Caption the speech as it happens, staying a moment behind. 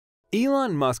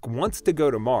Elon Musk wants to go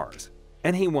to Mars,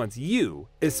 and he wants you,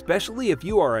 especially if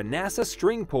you are a NASA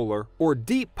string puller or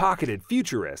deep-pocketed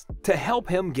futurist, to help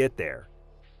him get there.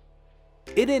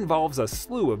 It involves a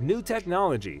slew of new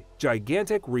technology,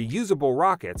 gigantic reusable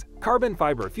rockets, carbon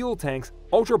fiber fuel tanks,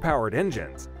 ultra-powered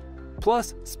engines,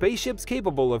 plus spaceships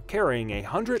capable of carrying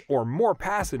 100 or more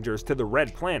passengers to the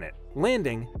Red Planet,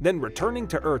 landing, then returning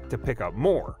to Earth to pick up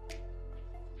more.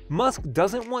 Musk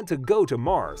doesn't want to go to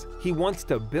Mars, he wants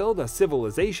to build a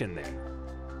civilization there.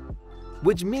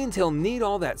 Which means he'll need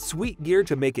all that sweet gear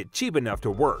to make it cheap enough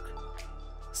to work.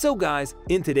 So guys,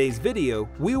 in today's video,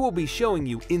 we will be showing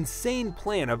you insane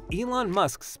plan of Elon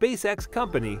Musk's SpaceX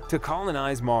company to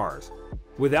colonize Mars.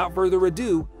 Without further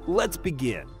ado, let's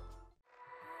begin.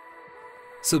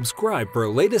 Subscribe for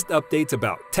latest updates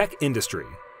about tech industry.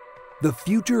 The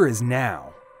future is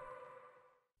now.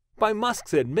 By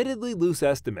Musk's admittedly loose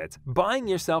estimates, buying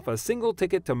yourself a single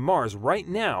ticket to Mars right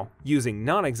now, using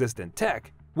non-existent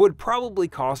tech, would probably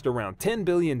cost around $10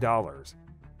 billion.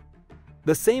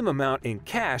 The same amount in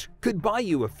cash could buy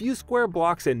you a few square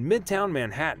blocks in Midtown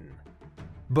Manhattan.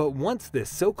 But once this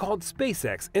so-called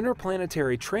SpaceX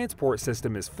interplanetary transport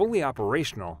system is fully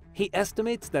operational, he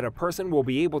estimates that a person will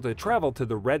be able to travel to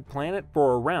the Red Planet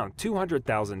for around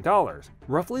 $200,000,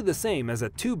 roughly the same as a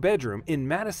two-bedroom in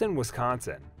Madison,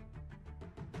 Wisconsin.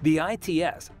 The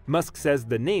ITS, Musk says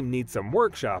the name needs some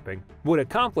workshopping, would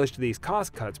accomplish these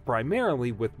cost cuts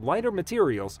primarily with lighter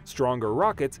materials, stronger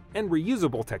rockets, and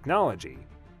reusable technology.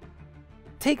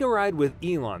 Take a ride with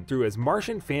Elon through his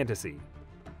Martian fantasy.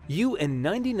 You and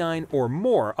 99 or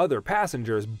more other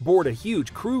passengers board a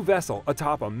huge crew vessel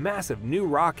atop a massive new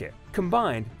rocket.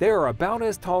 Combined, they are about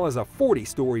as tall as a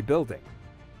 40-story building.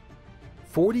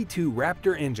 42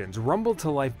 Raptor engines rumble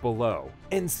to life below,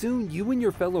 and soon you and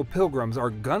your fellow pilgrims are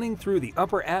gunning through the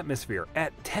upper atmosphere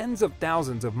at tens of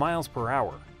thousands of miles per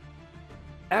hour.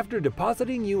 After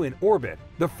depositing you in orbit,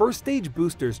 the first stage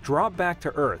boosters drop back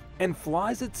to Earth and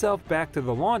flies itself back to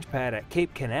the launch pad at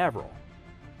Cape Canaveral.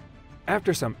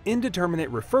 After some indeterminate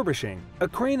refurbishing, a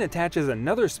crane attaches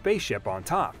another spaceship on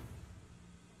top.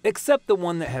 Except the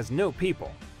one that has no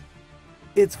people.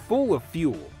 It's full of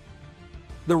fuel.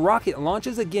 The rocket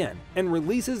launches again and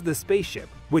releases the spaceship,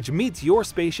 which meets your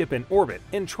spaceship in orbit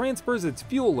and transfers its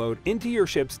fuel load into your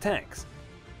ship's tanks.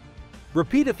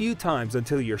 Repeat a few times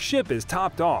until your ship is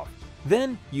topped off,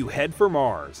 then you head for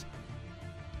Mars.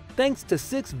 Thanks to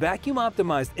 6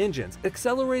 vacuum-optimized engines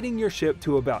accelerating your ship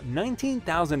to about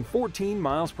 19,014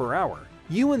 miles per hour,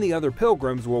 you and the other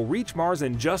pilgrims will reach Mars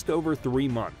in just over 3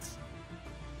 months.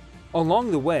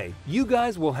 Along the way, you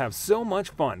guys will have so much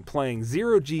fun playing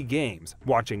zero-G games,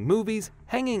 watching movies,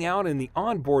 hanging out in the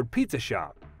onboard pizza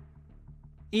shop.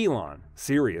 Elon,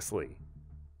 seriously.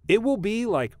 It will be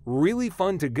like really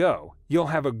fun to go. You'll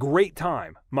have a great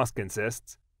time, Musk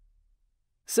insists.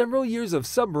 Several years of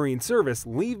submarine service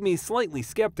leave me slightly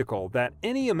skeptical that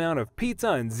any amount of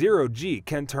pizza and zero-G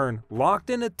can turn locked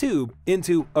in a tube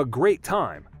into a great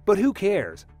time. But who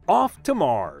cares? Off to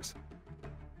Mars!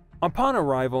 Upon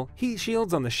arrival, heat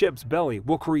shields on the ship's belly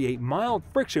will create mild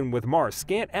friction with Mars'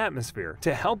 scant atmosphere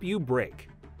to help you brake.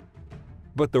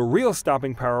 But the real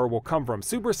stopping power will come from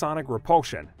supersonic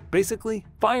repulsion, basically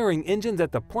firing engines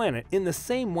at the planet in the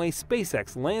same way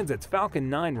SpaceX lands its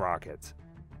Falcon 9 rockets.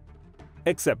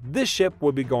 Except this ship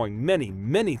will be going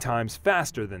many times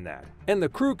faster than that, and the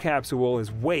crew capsule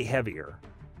is way heavier.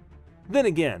 Then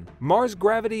again, Mars'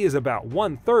 gravity is about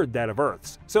 1/3 that of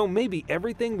Earth's, so maybe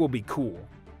everything will be cool.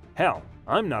 Hell,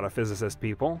 I'm not a physicist,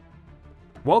 people.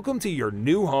 Welcome to your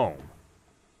new home.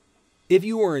 If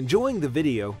you are enjoying the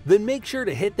video, then make sure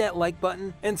to hit that like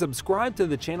button and subscribe to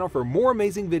the channel for more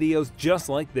amazing videos just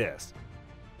like this.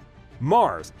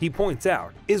 Mars, he points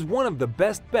out, is one of the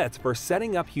best bets for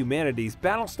setting up humanity's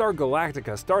Battlestar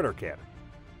Galactica starter kit.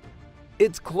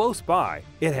 It's close by,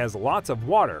 it has lots of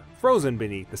water frozen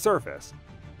beneath the surface.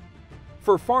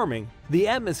 For farming, the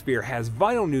atmosphere has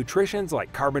vital nutrients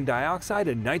like carbon dioxide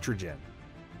and nitrogen.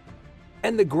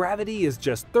 And the gravity is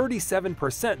just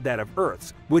 37% that of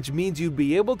Earth's, which means you'd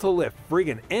be able to lift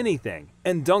friggin' anything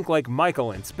and dunk like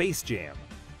Michael in Space Jam.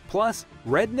 Plus,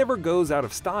 red never goes out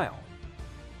of style.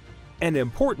 And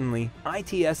importantly,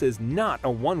 ITS is not a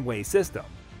one-way system.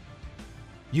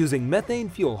 Using methane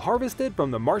fuel harvested from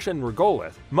the Martian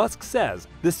regolith, Musk says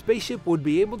the spaceship would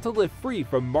be able to lift free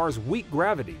from Mars' weak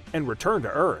gravity and return to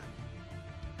Earth.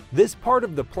 This part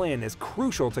of the plan is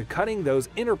crucial to cutting those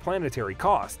interplanetary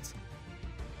costs.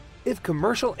 If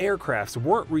commercial aircrafts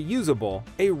weren't reusable,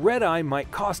 a red-eye might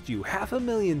cost you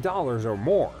 $500,000 or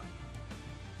more.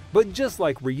 But just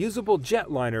like reusable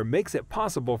jetliner makes it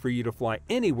possible for you to fly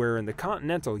anywhere in the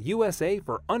continental USA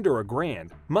for under $1,000,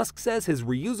 Musk says his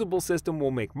reusable system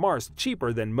will make Mars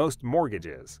cheaper than most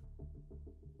mortgages.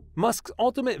 Musk's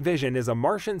ultimate vision is a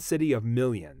Martian city of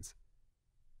millions.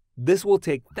 This will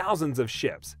take thousands of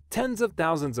ships, tens of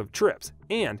thousands of trips,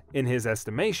 and, in his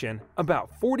estimation,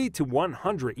 about 40 to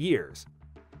 100 years.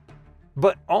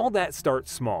 But all that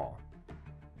starts small.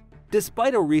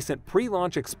 Despite a recent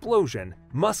pre-launch explosion,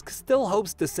 Musk still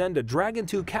hopes to send a Dragon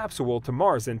 2 capsule to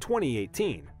Mars in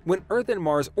 2018, when Earth and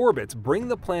Mars orbits bring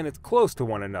the planets close to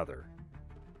one another.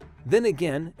 Then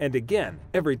again and again,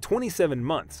 every 27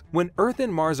 months, when Earth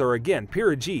and Mars are again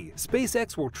perigee,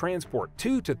 SpaceX will transport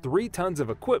 2 to 3 tons of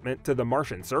equipment to the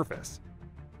Martian surface.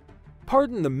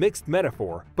 Pardon the mixed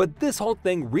metaphor, but this whole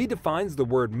thing redefines the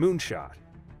word moonshot.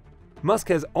 Musk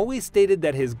has always stated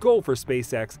that his goal for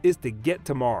SpaceX is to get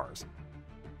to Mars.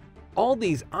 All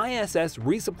these ISS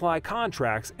resupply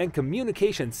contracts and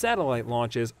communication satellite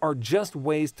launches are just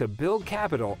ways to build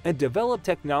capital and develop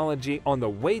technology on the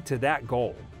way to that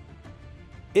goal.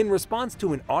 In response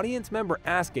to an audience member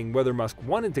asking whether Musk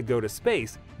wanted to go to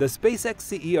space, the SpaceX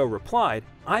CEO replied,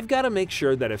 "I've got to make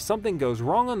sure that if something goes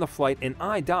wrong on the flight and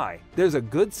I die, there's a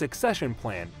good succession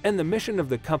plan and the mission of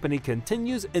the company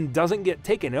continues and doesn't get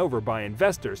taken over by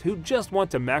investors who just want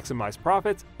to maximize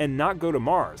profits and not go to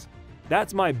Mars.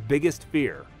 That's my biggest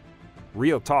fear."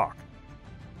 Real talk.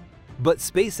 But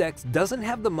SpaceX doesn't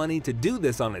have the money to do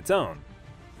this on its own.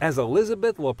 As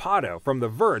Elizabeth Lopato from The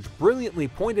Verge brilliantly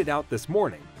pointed out this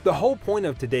morning, the whole point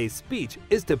of today's speech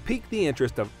is to pique the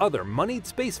interest of other moneyed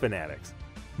space fanatics.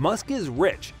 Musk is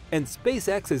rich, and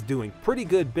SpaceX is doing pretty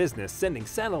good business sending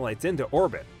satellites into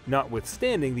orbit,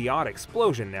 notwithstanding the odd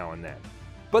explosion now and then.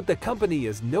 But the company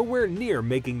is nowhere near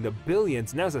making the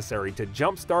billions necessary to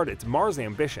jumpstart its Mars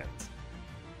ambitions.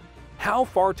 How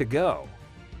far to go?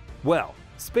 Well,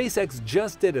 SpaceX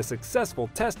just did a successful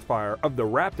test fire of the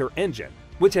Raptor engine,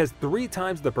 which has 3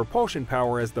 times the propulsion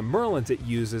power as the Merlins it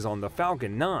uses on the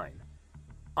Falcon 9.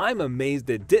 "I'm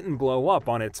amazed it didn't blow up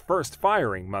on its first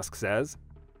firing," Musk says.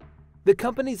 The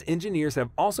company's engineers have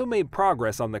also made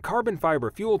progress on the carbon fiber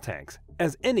fuel tanks.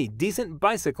 As any decent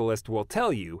bicyclist will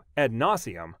tell you, ad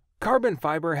nauseum, carbon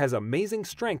fiber has amazing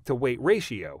strength-to-weight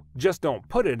ratio, just don't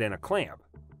put it in a clamp.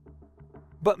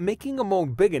 But making a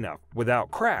mold big enough, without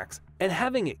cracks, and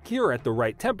having it cure at the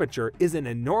right temperature is an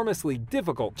enormously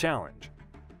difficult challenge.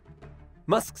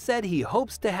 Musk said he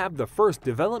hopes to have the first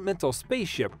developmental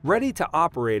spaceship ready to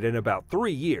operate in about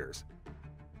 3 years.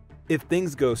 If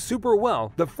things go super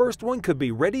well, the first one could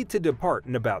be ready to depart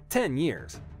in about 10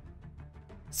 years.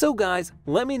 So guys,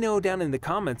 let me know down in the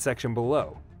comments section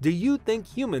below, do you think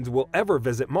humans will ever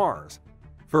visit Mars?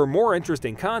 For more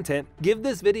interesting content, give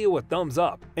this video a thumbs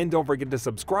up and don't forget to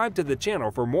subscribe to the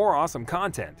channel for more awesome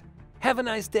content. Have a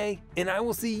nice day, and I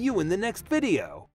will see you in the next video!